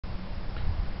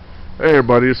Hey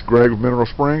everybody, it's Greg with Mineral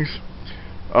Springs.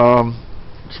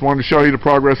 Just wanted to show you the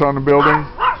progress on the building.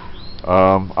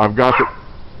 I've got the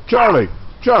Charlie,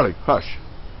 hush.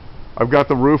 I've got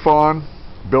the roof on.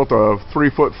 Built a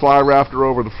 3-foot fly rafter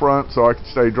over the front so I can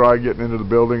stay dry getting into the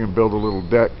building, and build a little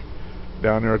deck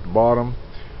down there at the bottom.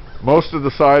 Most of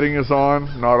the siding is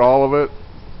on, not all of it.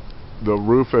 The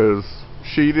roof is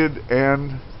sheeted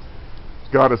and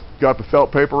got the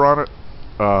felt paper on it.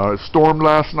 It stormed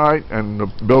last night and the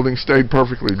building stayed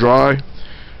perfectly dry.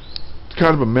 It's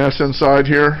kind of a mess inside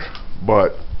here,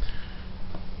 but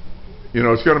you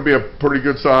know, it's going to be a pretty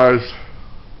good size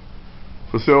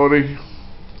facility.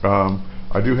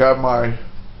 I do have my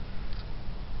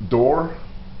door.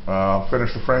 I'll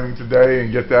finish the framing today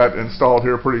and get that installed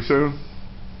here pretty soon.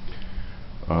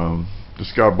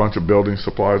 Just got a bunch of building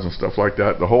supplies and stuff like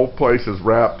that. The whole place is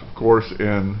wrapped, of course,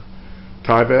 in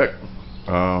Tyvek,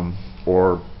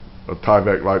 or a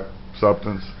Tyvek-like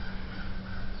substance.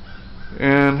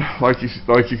 And like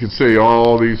you can see,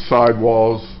 all these side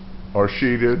walls are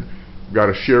sheeted. Got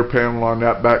a shear panel on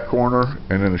that back corner,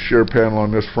 and then a shear panel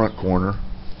on this front corner.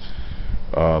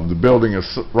 The building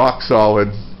is rock solid.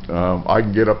 I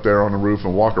can get up there on the roof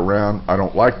and walk around. I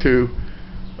don't like to,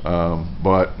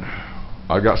 but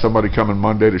I got somebody coming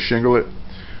Monday to shingle it,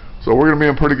 so we're going to be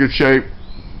in pretty good shape.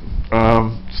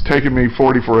 It's taken me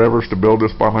 40 forevers to build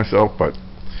this by myself, but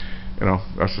you know,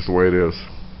 that's just the way it is.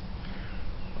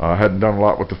 I hadn't done a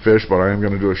lot with the fish, but I am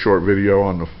going to do a short video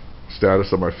on the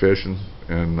status of my fish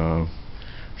and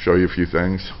show you a few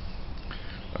things,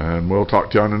 and we'll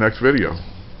talk to you on the next video.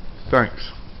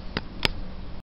 Thanks.